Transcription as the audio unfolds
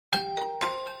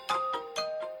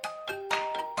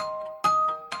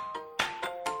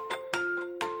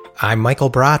I'm Michael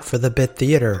Brott for the Bit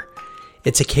Theater.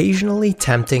 It's occasionally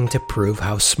tempting to prove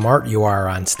how smart you are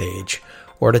on stage,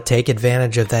 or to take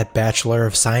advantage of that Bachelor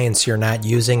of Science you're not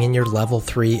using in your Level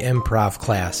 3 improv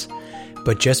class.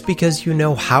 But just because you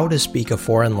know how to speak a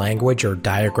foreign language or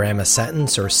diagram a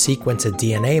sentence or sequence a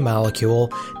DNA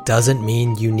molecule doesn't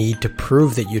mean you need to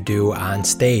prove that you do on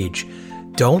stage.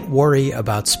 Don't worry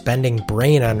about spending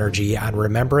brain energy on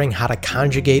remembering how to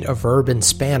conjugate a verb in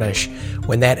Spanish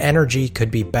when that energy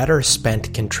could be better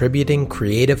spent contributing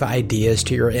creative ideas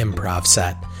to your improv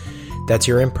set. That's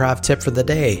your improv tip for the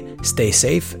day. Stay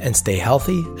safe and stay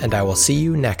healthy, and I will see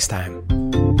you next time.